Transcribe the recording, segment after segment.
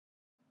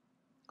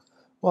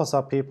What's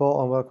up,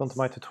 people, and welcome to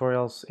my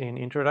tutorials in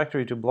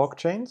Introductory to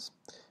Blockchains.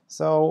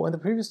 So in the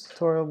previous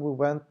tutorial we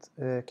went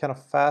kind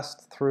of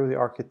fast through the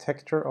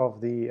architecture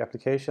of the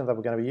application that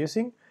we're going to be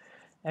using,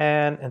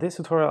 and in this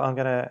tutorial I'm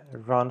going to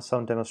run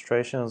some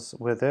demonstrations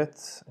with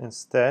it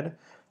instead.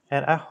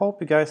 And I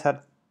hope you guys had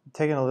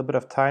taken a little bit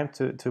of time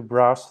to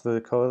browse through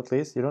the code. At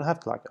least you don't have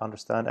to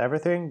understand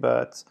everything,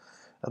 but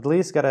at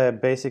least get a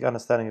basic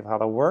understanding of how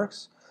that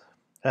works.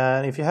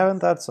 And if you haven't,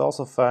 that's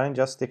also fine.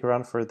 Just stick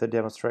around for the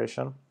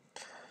demonstration.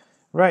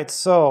 Right,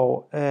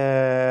 so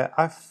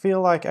I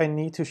feel like I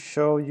need to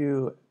show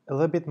you a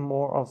little bit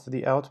more of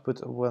the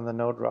output when the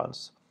node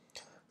runs.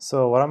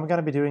 So what I'm going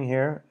to be doing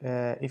here,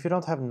 if you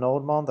don't have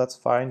nodemon, that's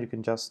fine, you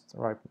can just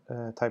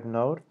type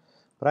node,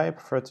 but I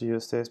prefer to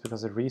use this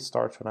because it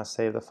restarts when I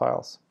save the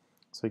files.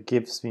 So it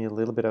gives me a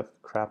little bit of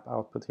crap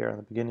output here in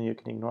the beginning, you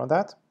can ignore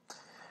that.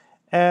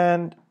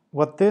 And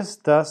what this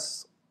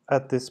does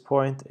at this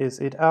point is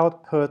it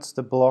outputs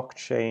the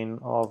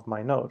blockchain of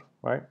my node,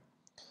 right?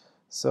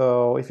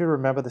 So if you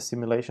remember the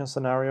simulation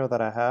scenario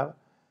that I have,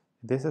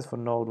 this is for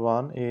node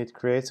 1. It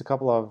creates it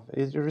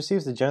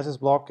receives the Genesis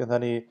block, and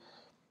then it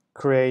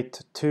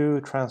creates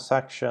two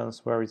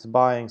transactions where it's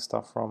buying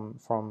stuff from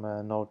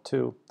node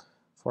 2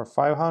 for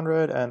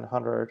 500 and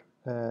 100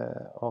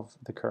 of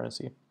the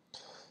currency.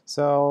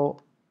 So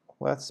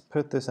let's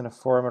put this in a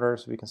formatter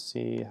so we can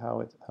see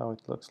how it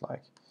looks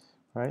like.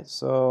 Right,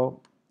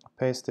 so I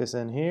paste this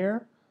in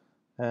here,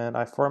 and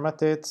I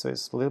format it so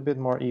it's a little bit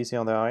more easy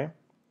on the eye.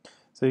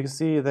 So you can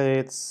see that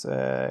it's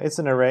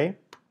an array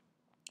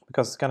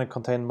because it's going to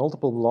contain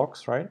multiple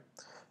blocks, right?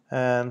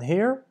 And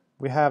here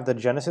we have the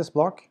Genesis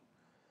block.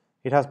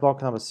 It has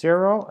block number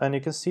 0, and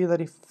you can see that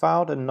he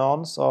found a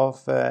nonce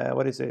of,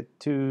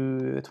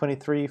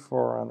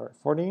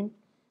 23,414.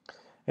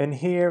 And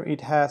here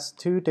it has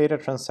two data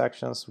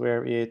transactions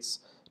where it's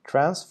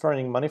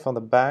transferring money from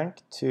the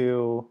bank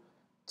to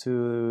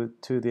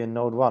the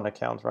node 1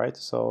 account, right?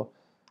 So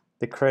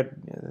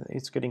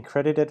it's getting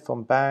credited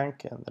from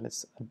bank, and then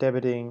it's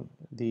debiting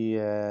the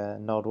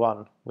node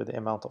 1 with the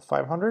amount of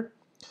 500.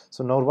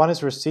 So node 1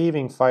 is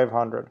receiving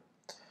 500.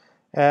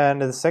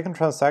 And the second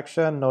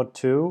transaction, node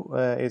 2,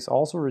 is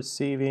also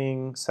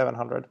receiving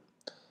 700.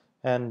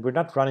 And we're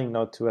not running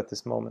node 2 at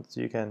this moment,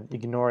 so you can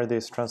ignore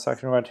this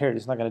transaction right here.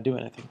 It's not going to do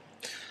anything.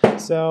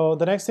 So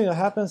the next thing that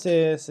happens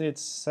is you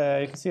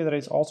can see that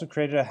it's also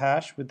created a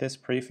hash with this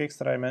prefix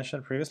that I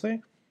mentioned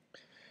previously.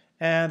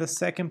 And the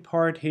second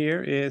part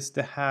here is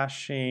the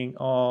hashing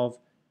of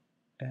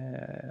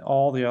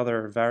all the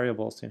other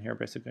variables in here,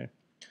 basically.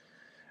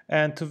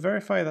 And to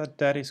verify that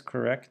that is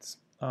correct,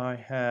 I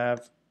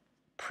have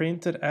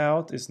printed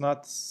out, it's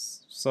not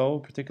so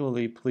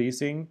particularly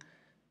pleasing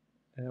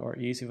or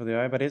easy for the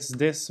eye, but it's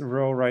this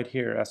row right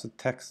here as a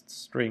text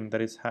string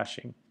that is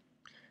hashing.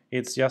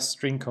 It's just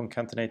string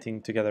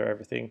concatenating together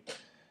everything.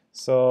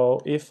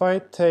 So if I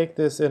take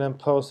this in and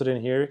post it in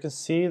here, you can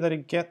see that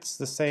it gets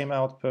the same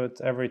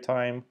output every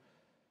time.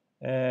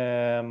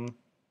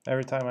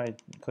 Every time I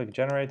click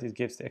generate, it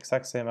gives the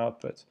exact same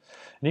output.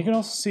 And you can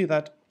also see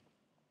that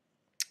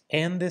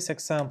in this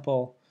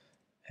example,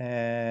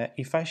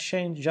 if I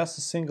change just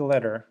a single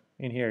letter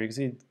in here, you can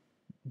see it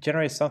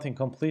generates something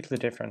completely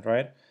different,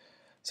 right?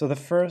 So the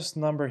first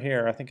number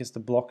here, I think, is the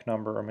block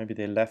number, or maybe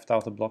they left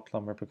out the block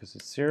number because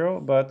it's 0,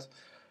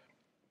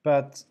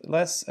 but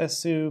let's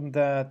assume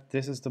that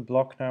this is the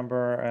block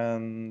number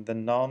and the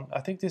non.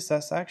 I think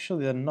that's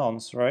actually the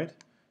nonce, right?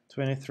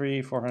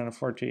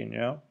 23,414,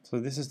 yeah? So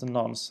this is the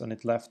nonce, and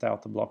it left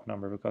out the block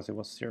number because it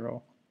was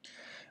 0.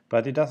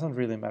 But it doesn't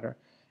really matter.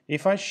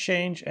 If I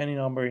change any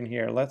number in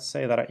here, let's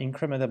say that I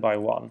increment it by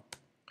 1,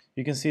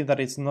 you can see that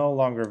it's no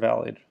longer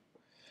valid.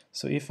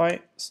 So if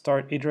I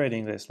start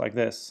iterating this like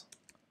this,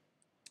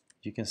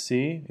 you can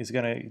see it's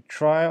going to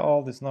try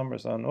all these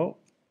numbers on, oh,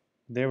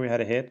 there we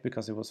had a hit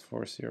because it was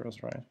 4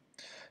 zeros, right?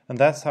 And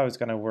that's how it's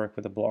going to work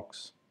with the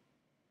blocks.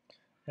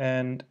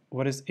 And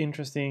what is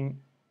interesting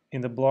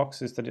in the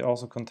blocks is that it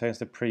also contains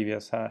the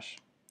previous hash.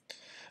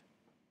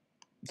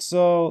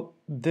 So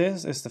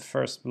this is the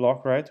first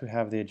block, right? We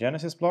have the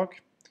Genesis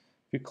block.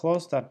 If you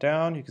close that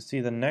down, you can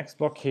see the next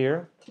block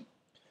here.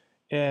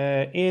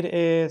 It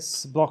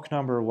is block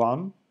number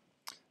 1.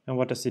 And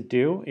what does it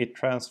do? It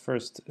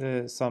transfers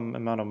some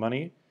amount of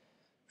money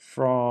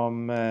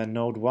from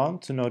node 1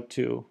 to node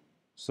 2.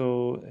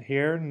 So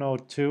here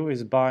node 2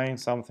 is buying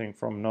something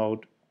from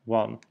node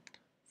 1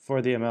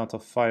 for the amount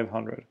of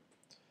 500.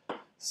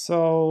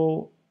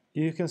 So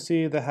you can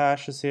see the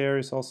hashes here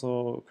is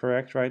also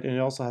correct, right? And it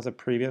also has a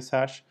previous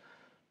hash.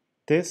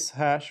 This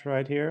hash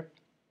right here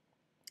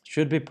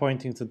should be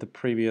pointing to the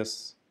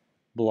previous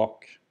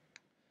block.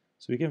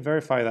 So we can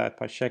verify that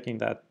by checking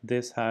that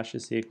this hash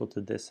is equal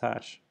to this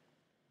hash,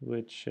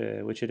 which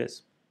it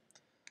is,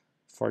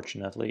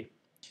 fortunately.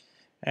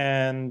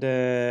 And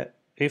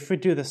if we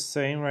do the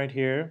same right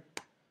here,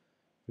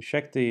 we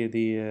check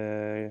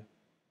the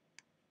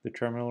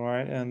terminal,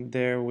 right, and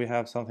there we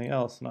have something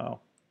else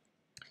now.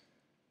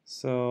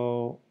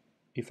 So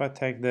if I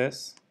take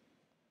this,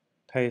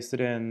 paste it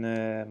in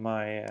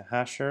my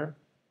hasher,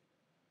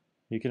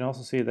 You can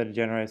also see that it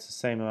generates the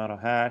same amount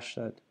of hash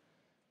that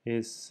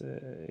is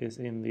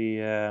in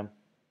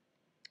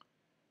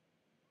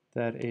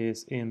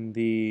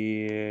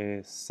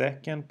the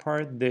second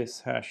part.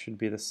 This hash should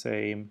be the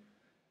same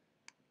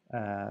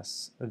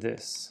as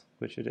this,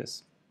 which it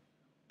is.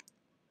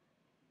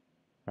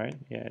 Right?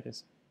 Yeah, it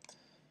is.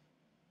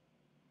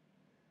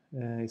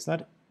 It's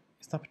not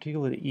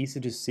particularly easy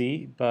to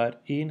see,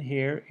 but in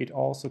here it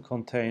also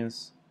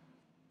contains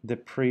the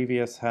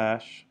previous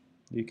hash.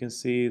 You can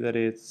see that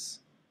it's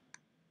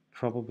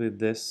probably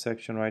this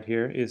section right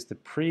here is the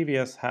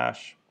previous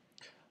hash.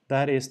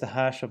 That is the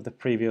hash of the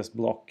previous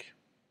block,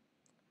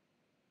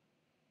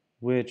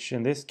 which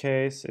in this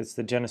case it's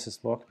the Genesis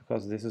block,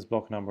 because this is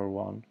block number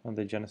 1 and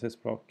the Genesis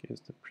block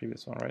is the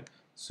previous one, right?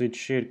 So it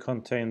should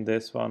contain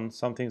this one,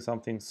 something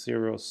something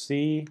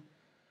 0C,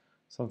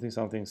 something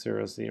something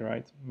 0Z,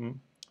 right?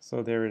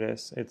 So there it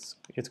is. It's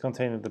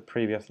containing the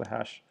previous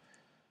hash.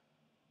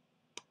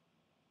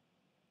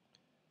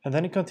 And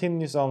then it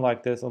continues on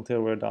like this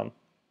until we're done.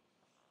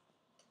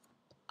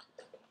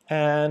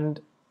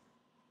 And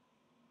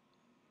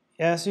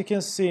as you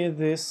can see,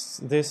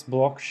 this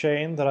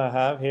blockchain that I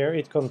have here,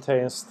 it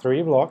contains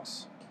 3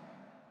 blocks.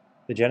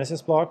 The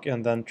Genesis block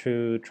and then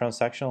 2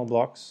 transactional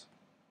blocks.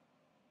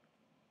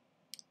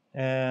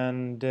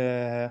 And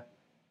I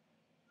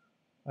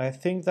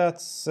think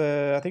it's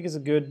a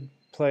good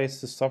place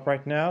to stop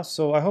right now.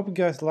 So I hope you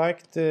guys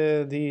liked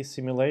the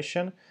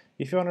simulation.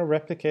 If you want to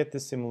replicate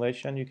this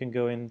simulation, you can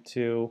go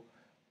into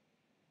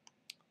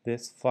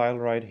this file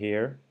right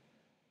here,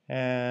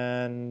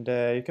 and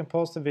you can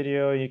pause the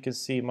video. You can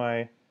see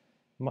my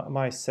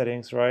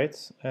settings, right?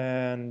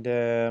 And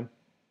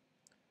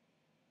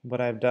what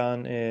I've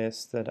done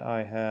is that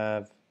I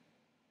have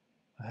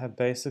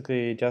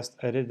basically just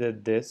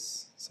edited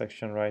this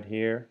section right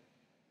here.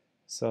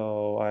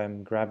 So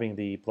I'm grabbing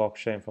the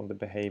blockchain from the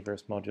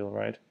behaviors module,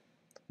 right?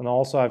 And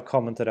also I've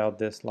commented out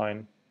this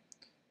line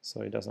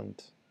so it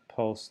doesn't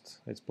post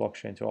its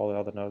blockchain to all the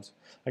other nodes.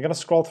 I'm gonna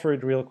scroll through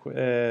it real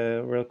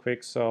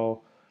quick,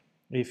 so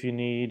if you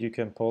need, you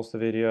can pause the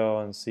video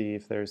and see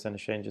if there's any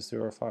changes to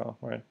your file,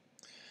 right?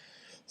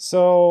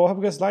 So I hope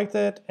you guys liked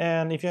it,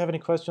 and if you have any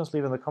questions,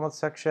 leave in the comment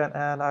section,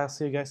 and I'll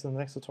see you guys in the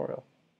next tutorial.